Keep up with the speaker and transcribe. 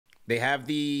They have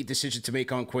the decision to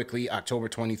make on Quickley October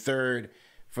 23rd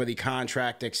for the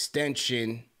contract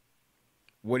extension.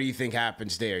 What do you think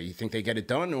happens there? You think they get it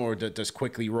done, or does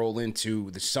Quickley roll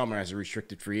into the summer as a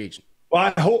restricted free agent?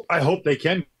 Well, I hope they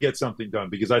can get something done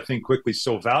because I think Quickly's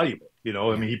so valuable. You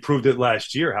know, I mean, he proved it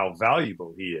last year how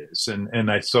valuable he is,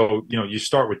 so you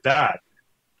start with that.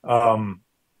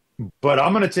 But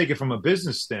I'm going to take it from a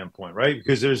business standpoint, right?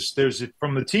 Because there's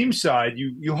from the team side,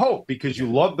 you hope because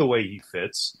you love the way he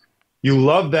fits, you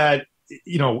love that.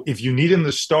 If you need him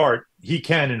to start, he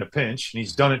can in a pinch, and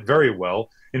he's done it very well.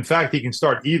 In fact, he can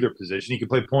start either position. He can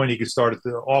play point. He can start at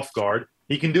the off guard.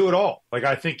 He can do it all. Like,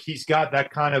 I think he's got that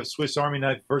kind of Swiss Army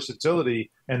knife versatility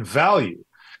and value.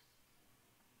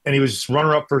 And he was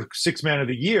runner-up for Sixth Man of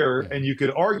the Year, and you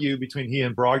could argue between he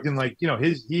and Brogdon,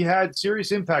 he had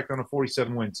serious impact on a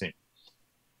 47-win team.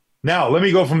 Now, let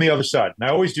me go from the other side. And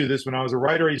I always do this when I was a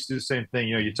writer. I used to do the same thing.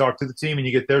 You talk to the team and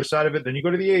you get their side of it, then you go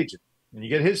to the agent and you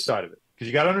get his side of it because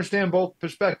you got to understand both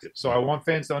perspectives. So I want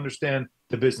fans to understand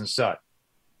the business side.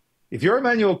 If you're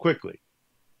Immanuel Quickley,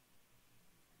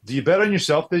 do you bet on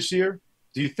yourself this year?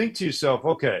 Do you think to yourself,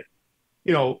 okay,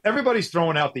 everybody's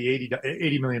throwing out the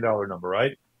 $80 million number,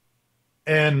 right?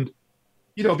 And,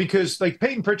 because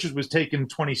Peyton Pritchard was taken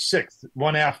 26th,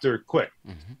 one after Quick.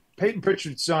 Mm-hmm. Peyton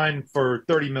Pritchard signed for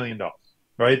 $30 million,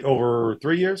 right? Over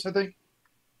 3 years, I think.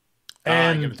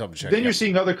 And then you're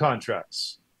seeing other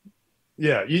contracts.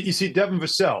 Yeah, you see Devin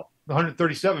Vassell,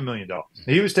 $137 million.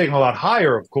 He was taken a lot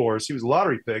higher, of course. He was a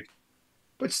lottery pick,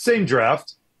 but same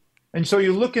draft. And so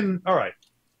you're looking, all right,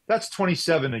 that's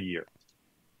 27 a year.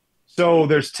 So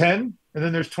there's 10, and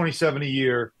then there's 27 a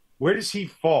year. Where does he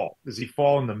fall? Does he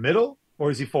fall in the middle, or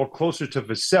does he fall closer to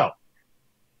Vassell?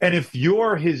 And if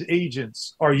you're his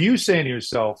agents, are you saying to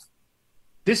yourself,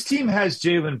 this team has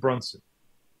Jalen Brunson.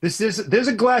 There's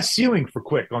a glass ceiling for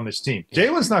Quick on this team.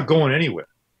 Jalen's not going anywhere.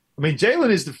 I mean,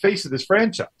 Jalen is the face of this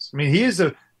franchise. I mean, he is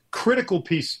a critical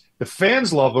piece. The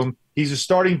fans love him. He's a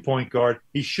starting point guard.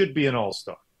 He should be an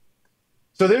all-star.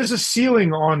 So there's a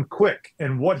ceiling on Quick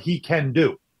and what he can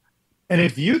do. And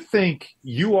if you think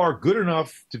you are good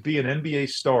enough to be an NBA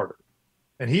starter,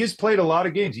 and he has played a lot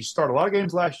of games. He started a lot of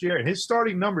games last year, and his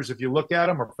starting numbers, if you look at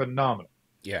them, are phenomenal.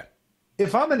 Yeah.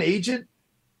 If I'm an agent,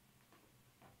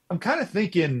 I'm kind of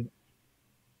thinking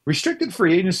restricted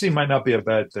free agency might not be a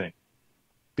bad thing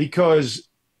because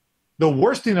the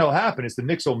worst thing that'll happen is the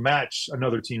Knicks will match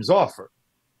another team's offer,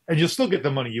 and you'll still get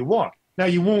the money you want. Now,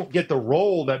 you won't get the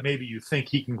role that maybe you think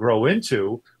he can grow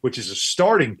into, which is a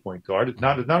starting point guard,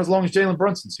 not as long as Jalen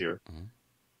Brunson's here. Mm-hmm.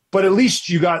 But at least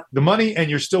you got the money and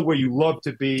you're still where you love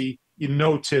to be.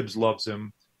 Tibbs loves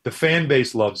him. The fan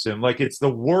base loves him. Like, it's the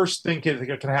worst thing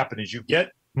that can happen is you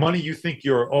get money you think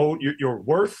you're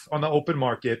worth on the open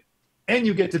market, and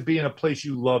you get to be in a place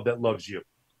you love that loves you.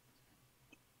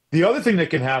 The other thing that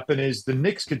can happen is the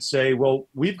Knicks could say, well,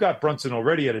 we've got Brunson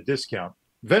already at a discount.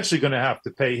 Eventually going to have to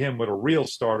pay him what a real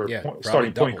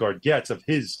starting point guard gets of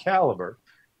his caliber.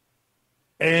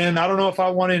 And I don't know if I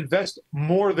want to invest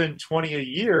more than 20 a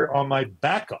year on my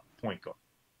backup point guard.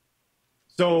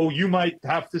 So you might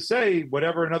have to say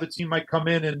whatever another team might come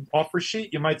in and offer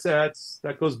sheet, you might say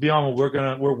that goes beyond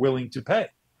what we're willing to pay.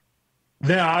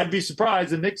 Now, I'd be surprised.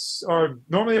 The Knicks are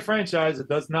normally a franchise that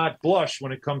does not blush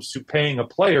when it comes to paying a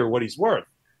player what he's worth.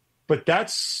 But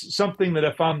that's something that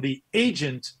if I'm the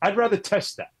agent, I'd rather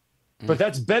test that. But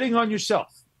that's betting on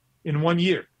yourself in 1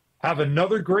 year. Have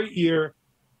another great year,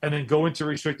 and then go into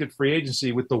restricted free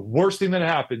agency with the worst thing that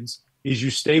happens is you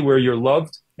stay where you're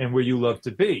loved and where you love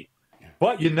to be.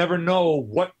 But you never know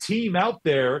what team out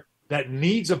there that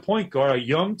needs a point guard, a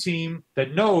young team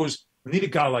that knows we need a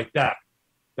guy like that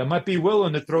might be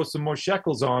willing to throw some more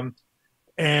shekels on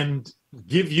and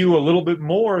give you a little bit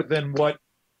more than what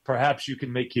perhaps you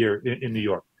can make here in New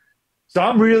York. So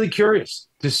I'm really curious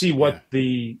to see what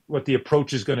the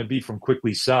approach is going to be from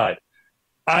Quickley's side.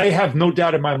 I have no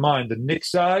doubt in my mind the Knicks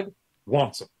side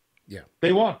wants him. Yeah,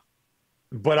 they want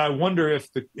him. But I wonder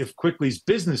if Quickley's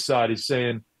business side is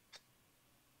saying,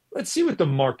 let's see what the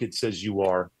market says you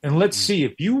are, and let's see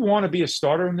if you want to be a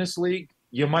starter in this league,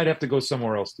 you might have to go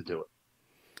somewhere else to do it.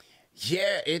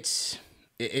 Yeah, it's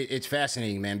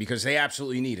fascinating, man, because they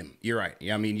absolutely need him. You're right.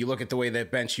 I mean, you look at the way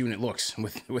that bench unit looks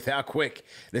without Quick.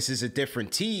 This is a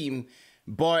different team,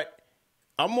 but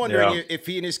I'm wondering if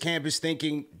he and his camp is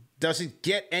thinking, does it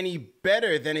get any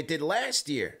better than it did last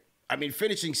year? I mean,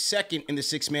 finishing second in the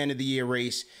Sixth Man of the Year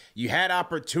race, you had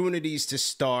opportunities to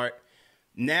start.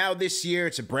 Now this year,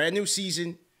 it's a brand new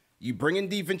season. You bring in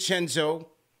DiVincenzo.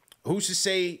 Who's to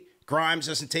say Grimes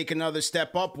doesn't take another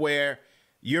step up where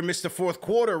you're Mr. Fourth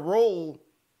Quarter role,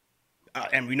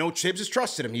 and we know Tibbs has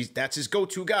trusted him. That's his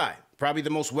go-to guy. probably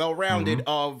the most well-rounded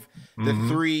of the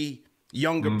three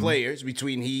younger players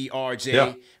between he,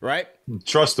 RJ, right?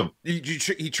 Trust him.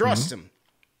 He trusts him.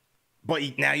 But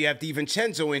now you have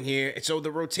DiVincenzo in here, so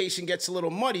the rotation gets a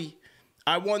little muddy.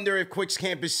 I wonder if Quick's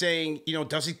camp is saying, you know,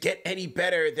 does it get any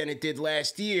better than it did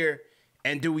last year?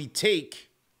 And do we take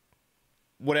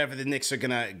whatever the Knicks are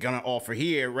gonna offer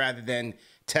here rather than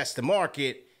test the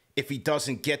market if he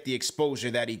doesn't get the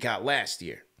exposure that he got last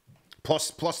year? Plus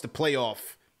the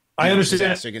playoff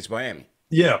disaster against Miami.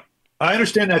 Yeah, I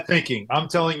understand that thinking. I'm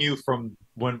telling you from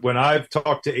when I've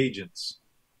talked to agents,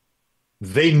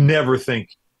 they never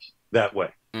think that way.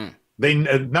 They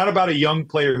not about a young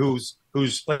player who's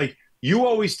like, you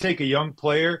always take a young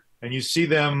player and you see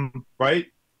them, right?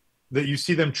 That you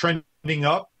see them trending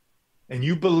up and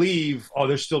you believe, oh,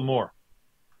 there's still more.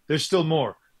 There's still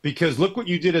more. Because look what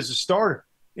you did as a starter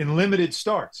in limited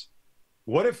starts.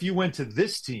 What if you went to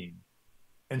this team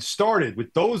and started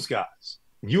with those guys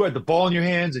and you had the ball in your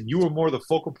hands and you were more the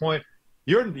focal point?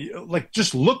 You're like,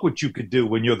 just look what you could do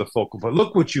when you're the focal point.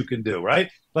 Look what you can do, right?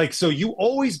 Like, so you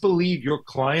always believe your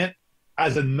client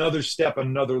has another step,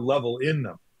 another level in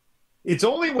them. It's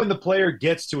only when the player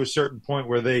gets to a certain point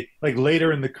where they, like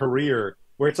later in the career,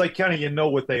 where it's like kind of, you know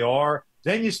what they are,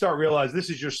 then you start realize this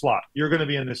is your slot. You're going to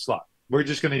be in this slot. We're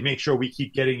just going to make sure we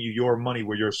keep getting you your money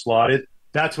where you're slotted.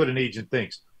 That's what an agent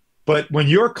thinks. But when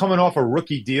you're coming off a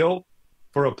rookie deal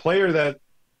for a player that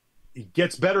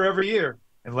gets better every year,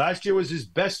 and last year was his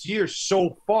best year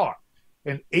so far,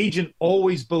 an agent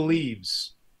always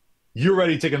believes you're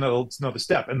ready to take another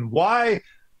step. And why,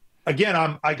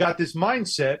 again, I got this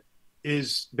mindset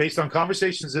is based on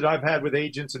conversations that I've had with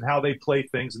agents and how they play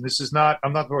things. And this is not,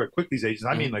 I'm not very quick these agents.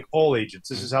 I mean, like all agents.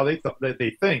 This is how they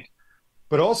think.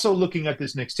 But also looking at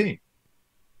this Knicks team,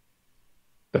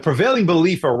 the prevailing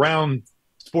belief around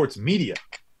sports media,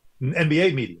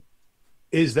 NBA media,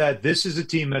 is that this is a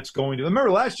team that's going to.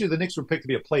 Remember, last year the Knicks were picked to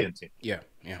be a play-in team. Yeah.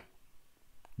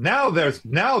 Now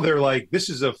they're like, this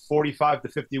is a 45 to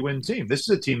 50 win team. This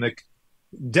is a team that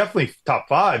definitely top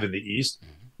 5 in the East.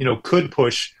 You know, could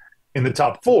push in the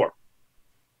top 4.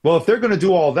 Well, if they're going to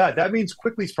do all that, that means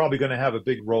Quickley's probably going to have a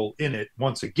big role in it.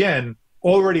 Once again,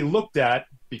 already looked at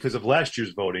because of last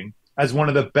year's voting as one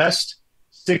of the best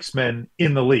 6 men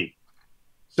in the league.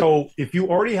 So if you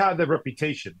already have that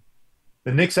reputation,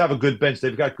 the Knicks have a good bench.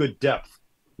 They've got good depth,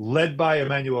 led by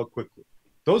Immanuel Quickley.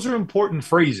 Those are important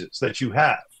phrases that you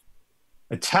have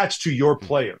attached to your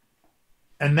player.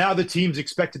 And now the team's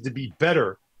expected to be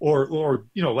better or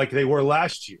you know, like they were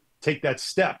last year, take that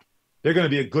step. They're going to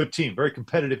be a good team, very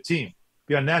competitive team,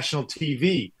 be on national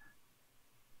TV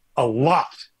a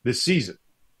lot this season.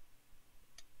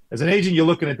 As an agent, you're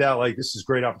looking at that like, this is a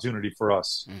great opportunity for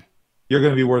us. You're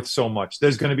going to be worth so much.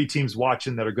 There's going to be teams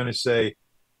watching that are going to say,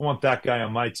 I want that guy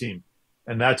on my team.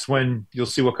 And that's when you'll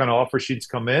see what kind of offer sheets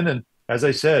come in. And as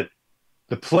I said,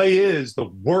 the play is the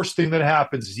worst thing that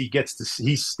happens is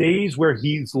he stays where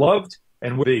he's loved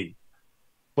and will be.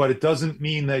 But it doesn't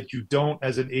mean that you don't,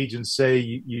 as an agent, say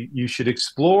you should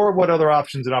explore what other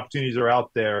options and opportunities are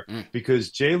out there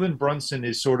because Jalen Brunson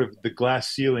is sort of the glass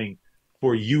ceiling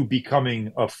for you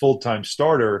becoming a full-time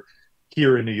starter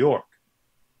here in New York.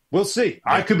 We'll see.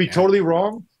 I could be totally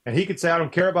wrong, and he could say, I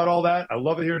don't care about all that. I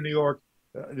love it here in New York.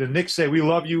 The Knicks say, we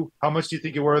love you. How much do you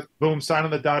think you're worth? Boom, sign on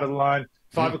the dotted line.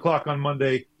 5 o'clock on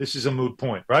Monday. This is a moot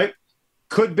point, right?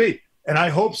 Could be. And I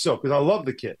hope so because I love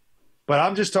the kid. But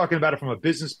I'm just talking about it from a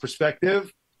business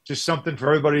perspective, just something for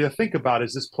everybody to think about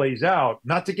as this plays out,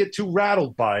 not to get too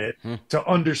rattled by it, to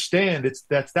understand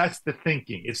that's the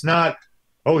thinking. It's not,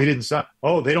 oh, he didn't sign.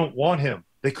 Oh, they don't want him.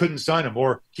 They couldn't sign him.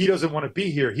 Or he doesn't want to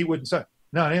be here. He wouldn't sign.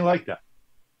 No, it ain't like that.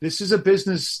 This is a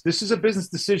business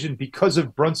decision because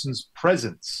of Brunson's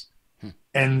presence.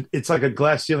 And it's like a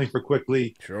glass ceiling for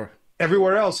Quickley. Sure.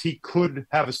 Everywhere else, he could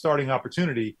have a starting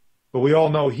opportunity. But we all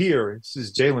know here, this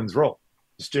is Jalen's role.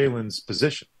 It's Jalen's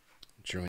position.